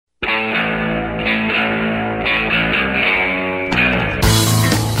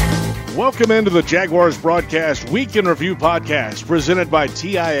Welcome into the Jaguars Broadcast Week in Review podcast presented by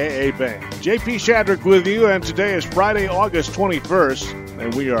TIAA Bank. JP Shadrick with you, and today is Friday, August 21st,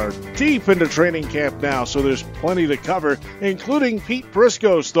 and we are deep into training camp now, so there's plenty to cover, including Pete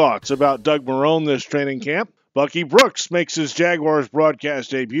Prisco's thoughts about Doug Marrone this training camp. Bucky Brooks makes his Jaguars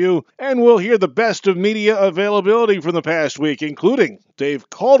broadcast debut, and we'll hear the best of media availability from the past week, including Dave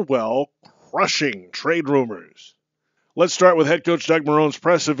Caldwell crushing trade rumors. Let's start with head coach Doug Marrone's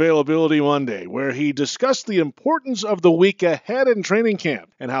press availability Monday, where he discussed the importance of the week ahead in training camp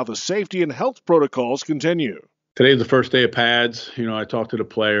and how the safety and health protocols continue. Today's the first day of pads. I talked to the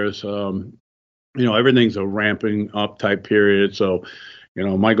players. Everything's a ramping up type period. So,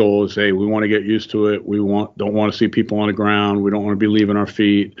 my goal is, hey, we want to get used to it. We don't want to see people on the ground. We don't want to be leaving our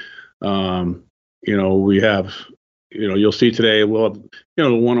feet. We have, you'll see today, we'll have,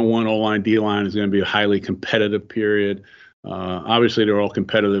 the one-on-one O-line, D-line is going to be a highly competitive period. Obviously, they're all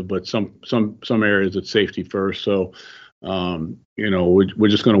competitive, but some areas it's safety first. So, we're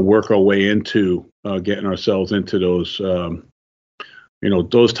just going to work our way into getting ourselves into those,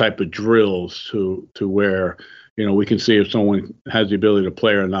 those type of drills to where, we can see if someone has the ability to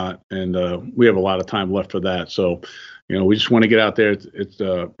play or not. And we have a lot of time left for that. So, we just want to get out there. It's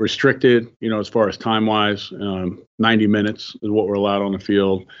restricted, as far as time-wise. 90 minutes is what we're allowed on the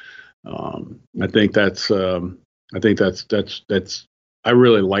field. I think that's. I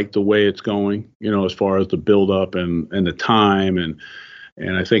really like the way it's going. As far as the build-up and the time, and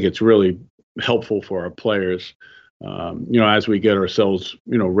I think it's really helpful for our players. As we get ourselves,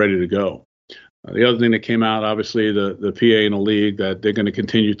 ready to go. The other thing that came out, obviously, the PA in the league, that they're going to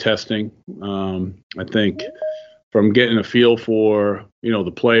continue testing. I think from getting a feel for,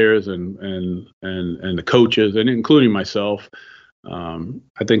 the players and the coaches, and including myself, I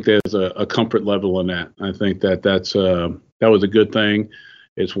think there's a comfort level in that. I think that was a good thing.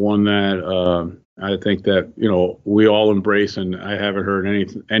 It's one that I think that, we all embrace, and I haven't heard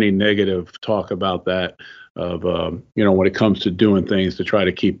any negative talk about that of, when it comes to doing things to try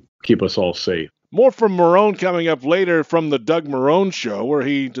to keep us all safe. More from Marrone coming up later from the Doug Marrone Show, where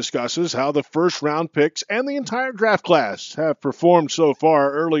he discusses how the first-round picks and the entire draft class have performed so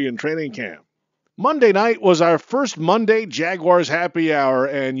far early in training camp. Monday night was our first Monday Jaguars happy hour,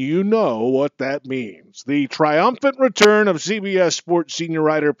 and you know what that means. The triumphant return of CBS Sports senior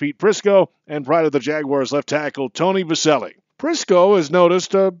writer Pete Prisco and pride of the Jaguars left tackle Tony Boselli. Prisco has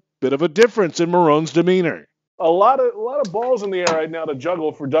noticed a bit of a difference in Marrone's demeanor. A lot of balls in the air right now to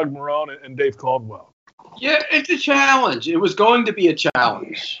juggle for Doug Marrone and Dave Caldwell. Yeah, it's a challenge. It was going to be a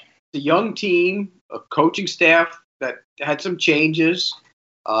challenge. The young team, a coaching staff that had some changes,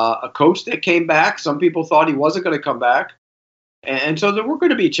 a coach that came back. Some people thought he wasn't going to come back. And so there were going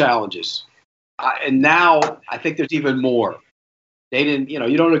to be challenges. And now I think there's even more. They didn't,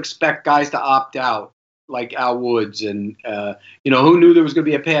 you don't expect guys to opt out like Al Woods and, who knew there was going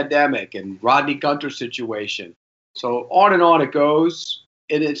to be a pandemic and Rodney Gunter's situation. So on and on it goes.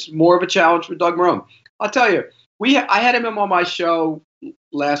 And it's more of a challenge for Doug Marrone. I'll tell you, I had him on my show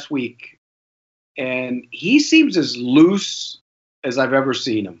last week, and he seems as loose as I've ever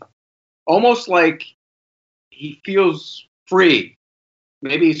seen him. Almost like he feels free.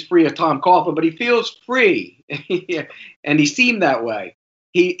 Maybe he's free of Tom Coughlin, but he feels free. And he seemed that way.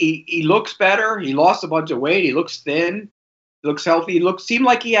 He looks better. He lost a bunch of weight. He looks thin. He looks healthy. Seemed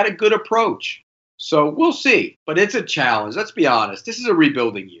like he had a good approach. So we'll see. But it's a challenge. Let's be honest. This is a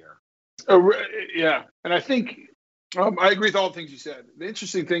rebuilding year. Yeah. And I think I agree with all the things you said. The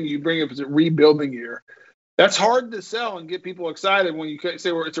interesting thing you bring up is a rebuilding year. That's hard to sell and get people excited when you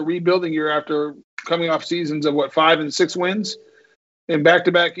say it's a rebuilding year after coming off seasons of 5 and 6 wins in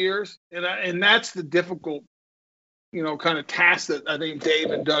back-to-back years. And that's the difficult kind of task that I think Dave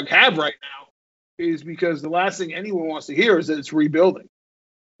and Doug have right now, is because the last thing anyone wants to hear is that it's rebuilding.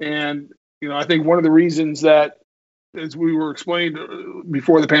 And, I think one of the reasons that, as we were explained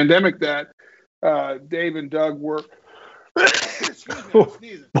before the pandemic, that Dave and Doug were excuse me, I'm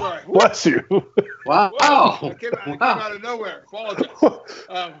sneezing. Sorry. Bless you. Wow. I came out of nowhere. Apologize.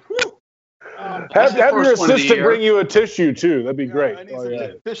 Have your assistant bring you a tissue, too. That'd be great. I need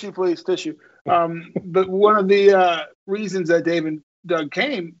some tissue, please. Tissue. But one of the reasons that Dave and Doug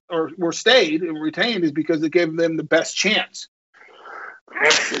came or were stayed and retained is because it gave them the best chance.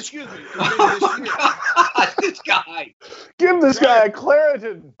 Excuse me. This guy. Give this guy a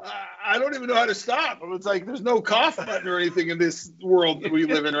Claritin. I don't even know how to stop. It's like there's no cough button or anything in this world that we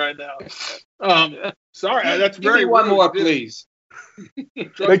live in right now. Sorry, that's Give very me one rude. more, please.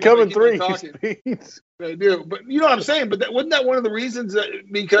 They come in threes. They do, but you know what I'm saying. But wasn't that one of the reasons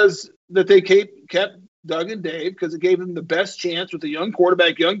because that they kept Doug and Dave, because it gave them the best chance with a young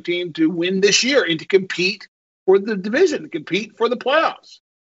quarterback, young team to win this year and to compete for the division, to compete for the playoffs.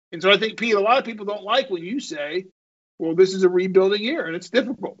 And so I think, Pete, a lot of people don't like when you say, well, this is a rebuilding year, and it's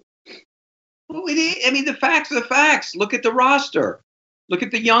difficult. Well, the facts are the facts. Look at the roster. Look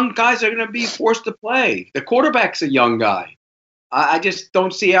at the young guys that are going to be forced to play. The quarterback's a young guy. I just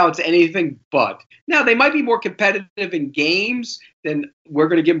don't see how it's anything but. Now, they might be more competitive in games than we're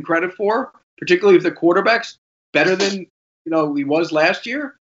going to give them credit for, particularly if the quarterback's better than he was last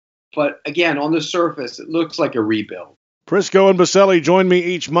year. But, again, on the surface, it looks like a rebuild. Prisco and Baselli join me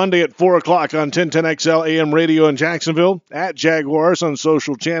each Monday at 4 o'clock on 1010XL AM radio in Jacksonville, at Jaguars on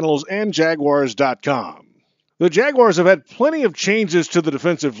social channels, and Jaguars.com. The Jaguars have had plenty of changes to the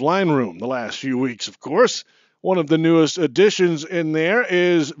defensive line room the last few weeks, of course. One of the newest additions in there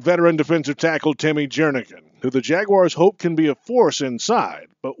is veteran defensive tackle Timmy Jernigan, who the Jaguars hope can be a force inside.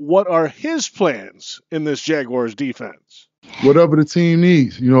 But what are his plans in this Jaguars defense? Whatever the team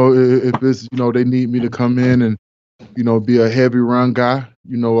needs. If it's, they need me to come in and, be a heavy run guy,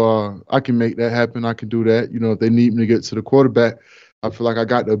 I can make that happen. I can do that. If they need me to get to the quarterback, I feel like I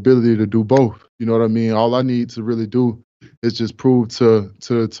got the ability to do both. You know what I mean? All I need to really do is just prove to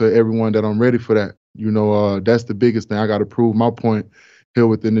everyone that I'm ready for that. That's the biggest thing. I got to prove my point here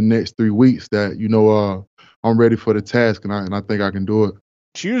within the next 3 weeks that, I'm ready for the task, and I think I can do it.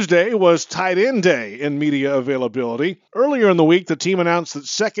 Tuesday was tight end day in media availability. Earlier in the week, the team announced that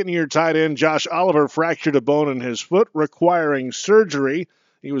second-year tight end Josh Oliver fractured a bone in his foot, requiring surgery.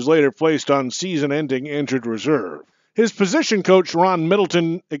 He was later placed on season-ending injured reserve. His position coach, Ron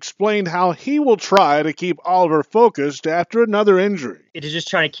Middleton, explained how he will try to keep Oliver focused after another injury. It is just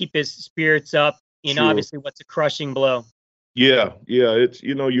trying to keep his spirits up. Sure. Obviously, what's a crushing blow. Yeah. It's,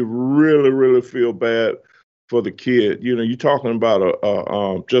 you really, really feel bad for the kid. You're talking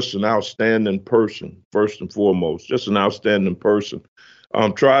about just an outstanding person, first and foremost, just an outstanding person.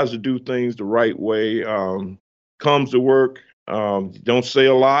 Tries to do things the right way, comes to work, don't say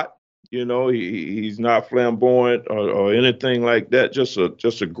a lot. He's not flamboyant or anything like that. Just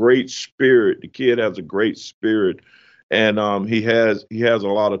a great spirit. The kid has a great spirit, and he has a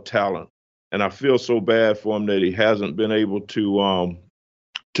lot of talent. And I feel so bad for him that he hasn't been able to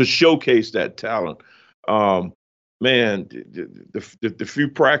showcase that talent. Man, the few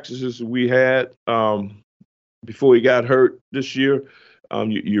practices we had before he got hurt this year,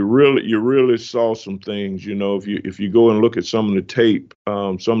 you really saw some things. If you go and look at some of the tape,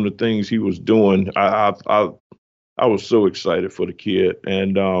 some of the things he was doing, I was so excited for the kid,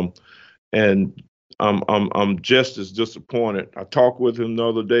 and I'm just as disappointed. I talked with him the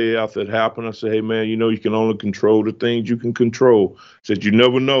other day after it happened. I said, hey man, you can only control the things you can control. I said, you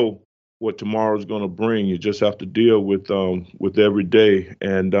never know what tomorrow's going to bring. You just have to deal with every day.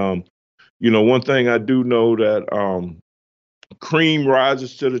 And one thing I do know that cream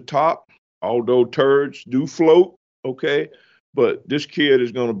rises to the top, although turds do float, okay? But this kid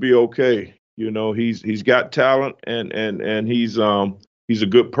is going to be okay. He's got talent, and he's a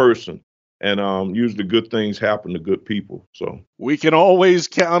good person. And usually good things happen to good people. So we can always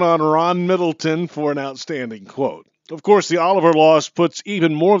count on Ron Middleton for an outstanding quote. Of course, the Oliver loss puts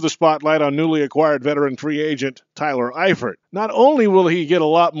even more of the spotlight on newly acquired veteran free agent Tyler Eifert. Not only will he get a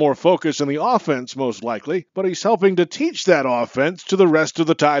lot more focus in the offense, most likely, but he's helping to teach that offense to the rest of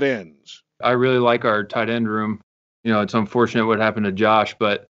the tight ends. I really like our tight end room. It's unfortunate what happened to Josh,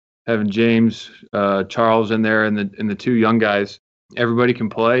 but having James, Charles in there, and the two young guys, everybody can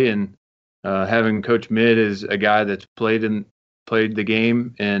play. And having Coach Mid is a guy that's played the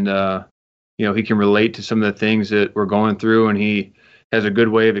game, and he can relate to some of the things that we're going through, and he has a good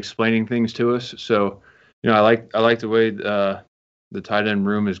way of explaining things to us. So, I like the way the tight end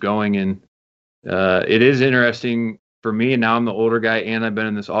room is going, and it is interesting for me. And now I'm the older guy, and I've been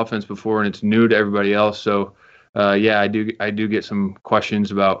in this offense before, and it's new to everybody else. So, I do get some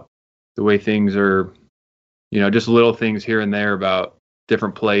questions about the way things are, just little things here and there about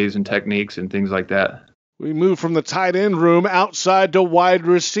different plays and techniques and things like that. We move from the tight end room outside to wide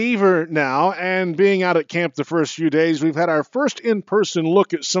receiver now, and being out at camp the first few days, we've had our first in-person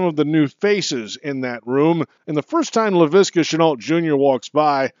look at some of the new faces in that room. And the first time Laviska Shenault Jr. walks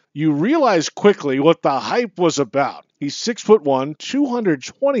by, you realize quickly what the hype was about. He's 6'1",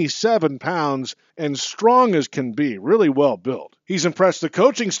 227 pounds, and strong as can be, really well built. He's impressed the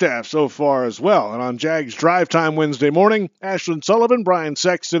coaching staff so far as well, and on Jags Drive Time Wednesday morning, Ashlyn Sullivan, Brian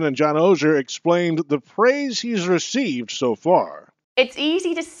Sexton, and John Oehser explained the praise he's received so far. It's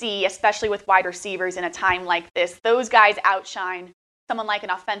easy to see, especially with wide receivers in a time like this, those guys outshine someone like an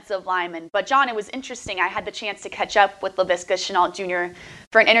offensive lineman. But John, it was interesting. I had the chance to catch up with Laviska Shenault Jr.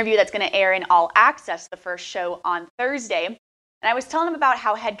 for an interview that's going to air in All Access, the first show on Thursday. And I was telling him about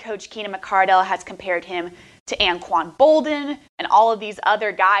how head coach Keenan McCardell has compared him to Anquan Bolden and all of these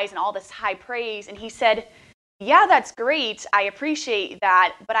other guys and all this high praise. And he said, yeah, that's great. I appreciate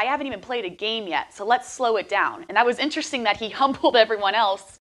that, but I haven't even played a game yet, so let's slow it down. And that was interesting that he humbled everyone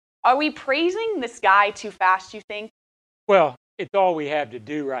else. Are we praising this guy too fast, you think? Well, it's all we have to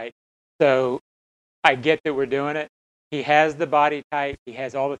do, right? So I get that we're doing it. He has the body type. He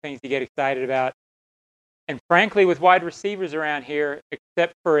has all the things to get excited about. And frankly, with wide receivers around here,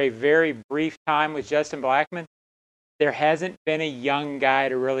 except for a very brief time with Justin Blackmon, there hasn't been a young guy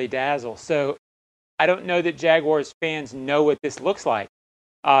to really dazzle. So I don't know that Jaguars fans know what this looks like.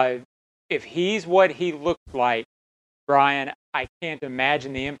 If he's what he looked like, Brian, I can't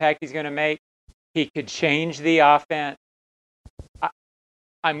imagine the impact he's going to make. He could change the offense.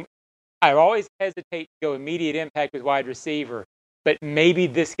 I always hesitate to go immediate impact with wide receiver, but maybe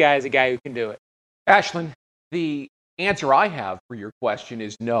this guy is a guy who can do it. Ashlyn, the answer I have for your question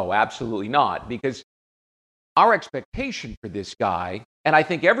is no, absolutely not, because our expectation for this guy, and I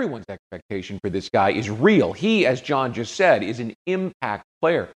think everyone's expectation for this guy, is real. He, as John just said, is an impact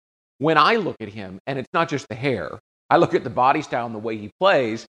player. When I look at him, and it's not just the hair, I look at the body style and the way he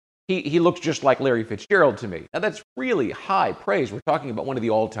plays, he looks just like Larry Fitzgerald to me. Now, that's really high praise. We're talking about one of the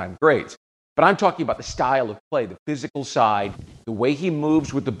all-time greats. But I'm talking about the style of play, the physical side, the way he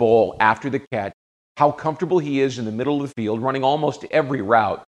moves with the ball after the catch, how comfortable he is in the middle of the field, running almost every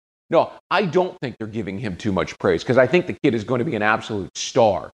route. No, I don't think they're giving him too much praise because I think the kid is going to be an absolute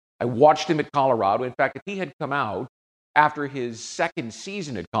star. I watched him at Colorado. In fact, if he had come out after his second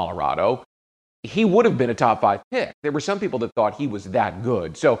season at Colorado, he would have been a top 5 pick. There were some people that thought he was that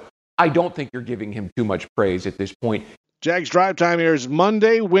good. So I don't think you're giving him too much praise at this point. Jags Drive Time airs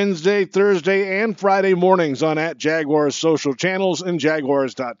Monday, Wednesday, Thursday, and Friday mornings on @Jaguars social channels and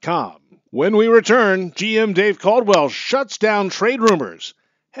Jaguars.com. When we return, GM Dave Caldwell shuts down trade rumors.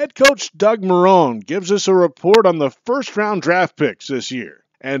 Head coach Doug Marrone gives us a report on the first-round draft picks this year.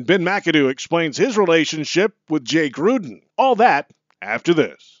 And Ben McAdoo explains his relationship with Jay Gruden. All that after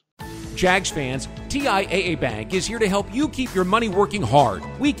this. Jags fans, TIAA Bank is here to help you keep your money working hard,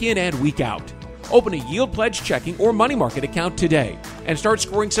 week in and week out. Open a Yield Pledge checking or money market account today and start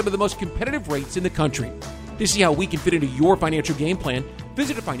scoring some of the most competitive rates in the country. To see how we can fit into your financial game plan,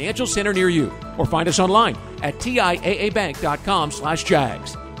 visit a financial center near you or find us online at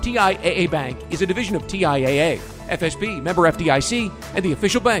TIAABank.com/Jags. TIAA Bank is a division of TIAA, FSB, member FDIC, and the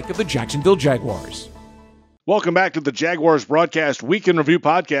official bank of the Jacksonville Jaguars. Welcome back to the Jaguars Broadcast Week in Review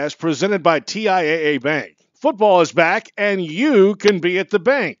podcast presented by TIAA Bank. Football is back, and you can be at the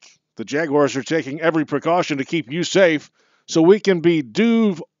bank. The Jaguars are taking every precaution to keep you safe so we can be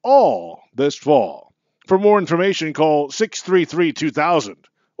Duve all this fall. For more information, call 633-2000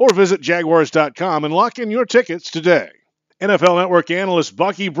 or visit Jaguars.com and lock in your tickets today. NFL Network analyst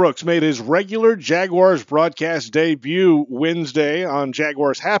Bucky Brooks made his regular Jaguars broadcast debut Wednesday on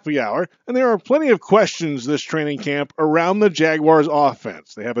Jaguars Happy Hour, and there are plenty of questions this training camp around the Jaguars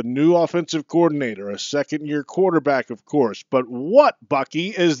offense. They have a new offensive coordinator, a second-year quarterback, of course. But what, Bucky,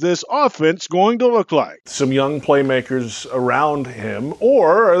 is this offense going to look like? Some young playmakers around him,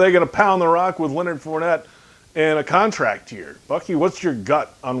 or are they going to pound the rock with Leonard Fournette in a contract year? Bucky, what's your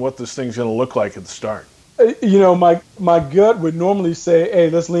gut on what this thing's going to look like at the start? You know, my gut would normally say,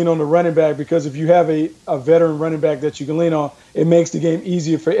 hey, let's lean on the running back, because if you have a veteran running back that you can lean on, it makes the game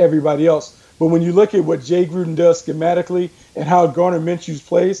easier for everybody else. But when you look at what Jay Gruden does schematically and how Gardner Minshew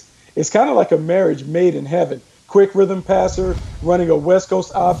plays, it's kind of like a marriage made in heaven. Quick rhythm passer, running a West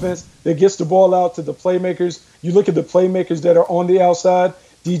Coast offense that gets the ball out to the playmakers. You look at the playmakers that are on the outside,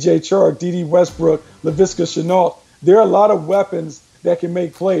 DJ Chark, D.D. Westbrook, Laviska Shenault. There are a lot of weapons that can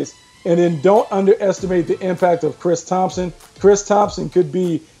make plays. And then don't underestimate the impact of Chris Thompson. Chris Thompson could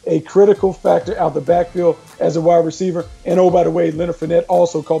be a critical factor out the backfield as a wide receiver. And oh, by the way, Leonard Fournette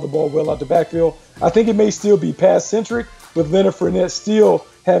also caught the ball well out the backfield. I think it may still be pass-centric, with Leonard Fournette still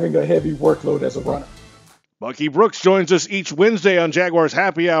having a heavy workload as a runner. Bucky Brooks joins us each Wednesday on Jaguars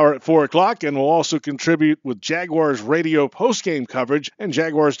Happy Hour at 4 o'clock and will also contribute with Jaguars radio postgame coverage and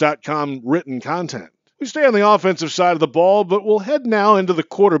Jaguars.com written content. We stay on the offensive side of the ball, but we'll head now into the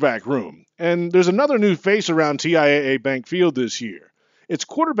quarterback room. And there's another new face around TIAA Bank Field this year. It's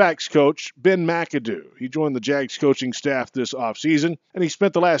quarterbacks coach Ben McAdoo. He joined the Jags coaching staff this offseason, and he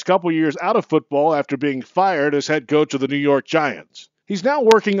spent the last couple years out of football after being fired as head coach of the New York Giants. He's now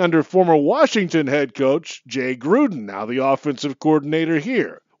working under former Washington head coach Jay Gruden, now the offensive coordinator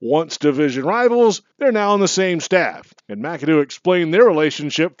here. Once division rivals, they're now on the same staff, and McAdoo explained their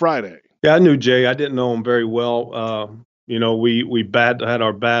relationship Friday. Yeah, I knew Jay. I didn't know him very well. We had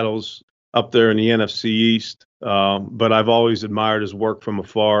our battles up there in the NFC East, but I've always admired his work from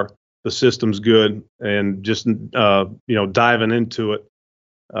afar. The system's good, and just diving into it,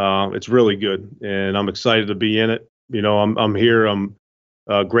 it's really good, and I'm excited to be in it. I'm here. I'm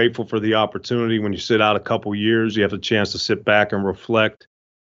grateful for the opportunity. When you sit out a couple years, you have the chance to sit back and reflect.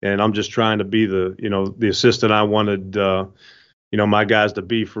 And I'm just trying to be the assistant I wanted, my guys to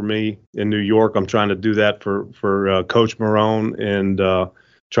be for me in New York. I'm trying to do that for Coach Marrone and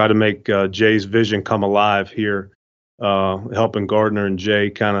try to make Jay's vision come alive here, helping Gardner and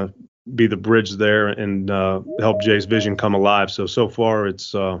Jay kind of be the bridge there and help Jay's vision come alive. So far,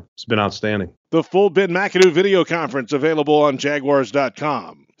 it's been outstanding. The full Ben McAdoo video conference available on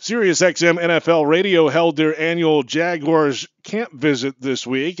Jaguars.com. SiriusXM NFL Radio held their annual Jaguars camp visit this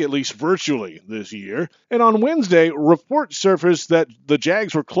week, at least virtually this year. And on Wednesday, reports surfaced that the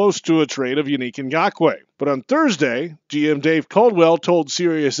Jags were close to a trade of Yannick Ngakoue. But on Thursday, GM Dave Caldwell told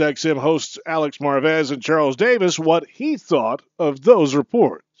SiriusXM hosts Alex Marvez and Charles Davis what he thought of those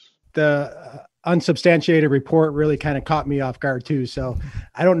reports. The unsubstantiated report really kind of caught me off guard, too. So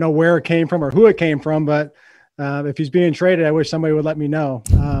I don't know where it came from or who it came from, but if he's being traded, I wish somebody would let me know.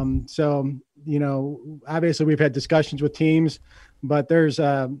 Obviously we've had discussions with teams, but there's,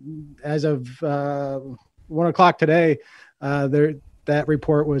 as of 1 o'clock today, that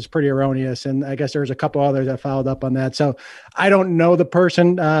report was pretty erroneous. And I guess there's a couple others that followed up on that. So I don't know the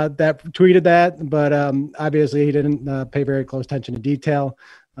person that tweeted that, but obviously he didn't pay very close attention to detail.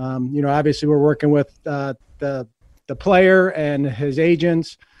 Obviously we're working with the player and his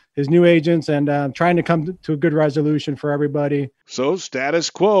agents, his new agents, and trying to come to a good resolution for everybody. So status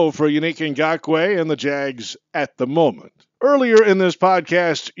quo for Yannick Ngakoue and the Jags at the moment. Earlier in this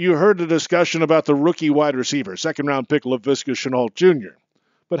podcast, you heard a discussion about the rookie wide receiver, second-round pick Laviska Shenault Jr.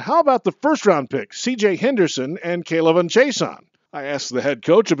 But how about the first-round picks, C.J. Henderson and K'Lavon Chaisson? I asked the head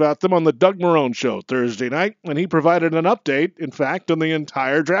coach about them on the Doug Marrone Show Thursday night, and he provided an update, in fact, on the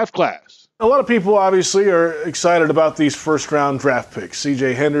entire draft class. A lot of people obviously are excited about these first-round draft picks.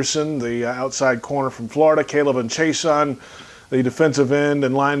 C.J. Henderson, the outside corner from Florida, K'Lavon Chaisson, the defensive end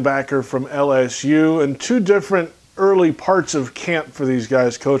and linebacker from LSU, and two different early parts of camp for these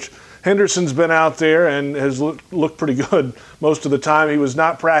guys. Coach Henderson's been out there and has looked pretty good most of the time. He was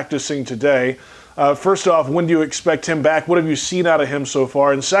not practicing today. First off, when do you expect him back? What have you seen out of him so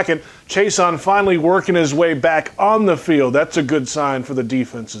far? And second, Chaisson finally working his way back on the field. That's a good sign for the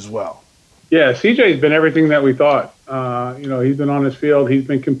defense as well. Yeah, CJ's been everything that we thought. He's been on his field. He's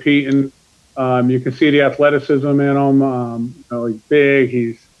been competing. You can see the athleticism in him. He's big.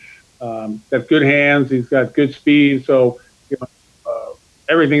 He's got good hands. He's got good speed. So,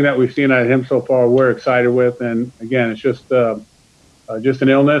 everything that we've seen out of him so far, we're excited with. And again, it's just an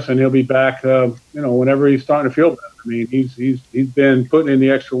illness, and he'll be back. Whenever he's starting to feel better. I mean, he's been putting in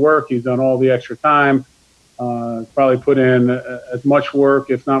the extra work. He's done all the extra time. Probably put in as much work,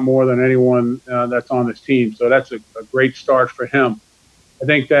 if not more, than anyone that's on this team. So that's a great start for him. I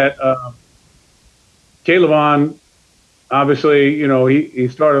think that K'Lavon, obviously, he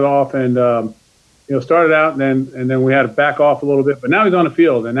started off and started out and then we had to back off a little bit. But now he's on the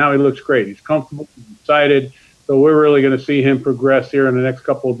field and now he looks great. He's comfortable, he's excited. So we're really going to see him progress here in the next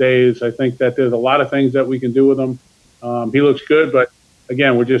couple of days. I think that there's a lot of things that we can do with him. He looks good, but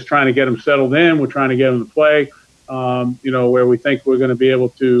again, we're just trying to get him settled in. We're trying to get him to play, where we think we're going to be able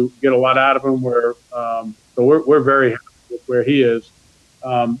to get a lot out of him. So we're very happy with where he is.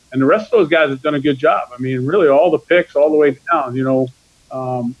 And the rest of those guys have done a good job. I mean, really all the picks all the way down,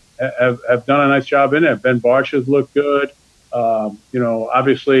 have done a nice job in it. Ben Barch has looked good.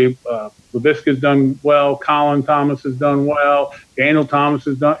 Obviously Laviska's done well. Colin Thomas has done well. Daniel Thomas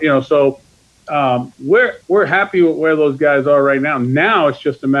has done, so we're happy with where those guys are right now. Now it's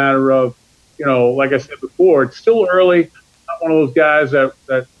just a matter of, like I said before, it's still early. I'm not one of those guys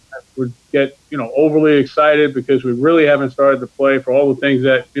that would get, overly excited because we really haven't started to play for all the things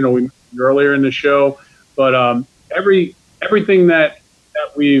that, we mentioned earlier in the show. But everything that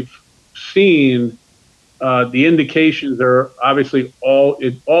we've seen, the indications are obviously all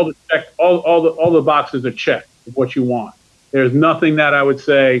the boxes are checked of what you want. There's nothing that I would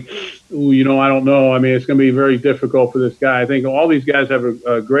say, I don't know. I mean, it's going to be very difficult for this guy. I think all these guys have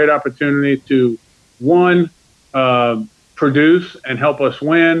a great opportunity to, one, produce and help us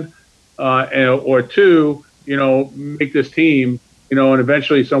win, or two, make this team, and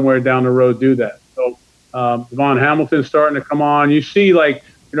eventually somewhere down the road do that. So Devon Hamilton's starting to come on. You see,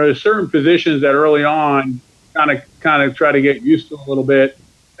 there's certain positions that early on kind of try to get used to a little bit.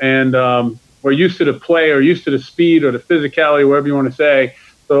 and we're used to the play or used to the speed or the physicality, whatever you want to say.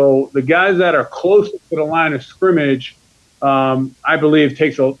 So the guys that are closest to the line of scrimmage, I believe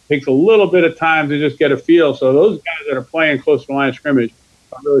takes a little bit of time to just get a feel. So those guys that are playing close to the line of scrimmage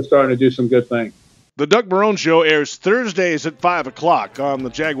are really starting to do some good things. The Doug Marrone Show airs Thursdays at 5 o'clock on the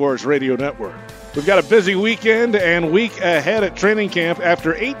Jaguars Radio Network. We've got a busy weekend and week ahead at training camp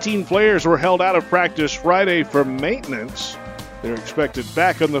after 18 players were held out of practice Friday for maintenance. They're expected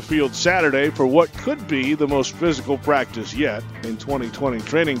back on the field Saturday for what could be the most physical practice yet in 2020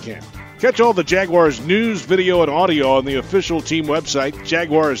 training camp. Catch all the Jaguars news, video, and audio on the official team website,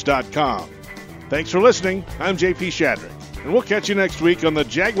 jaguars.com. Thanks for listening. I'm JP Shadrick, and we'll catch you next week on the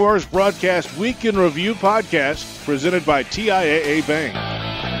Jaguars Broadcast Week in Review podcast presented by TIAA Bank.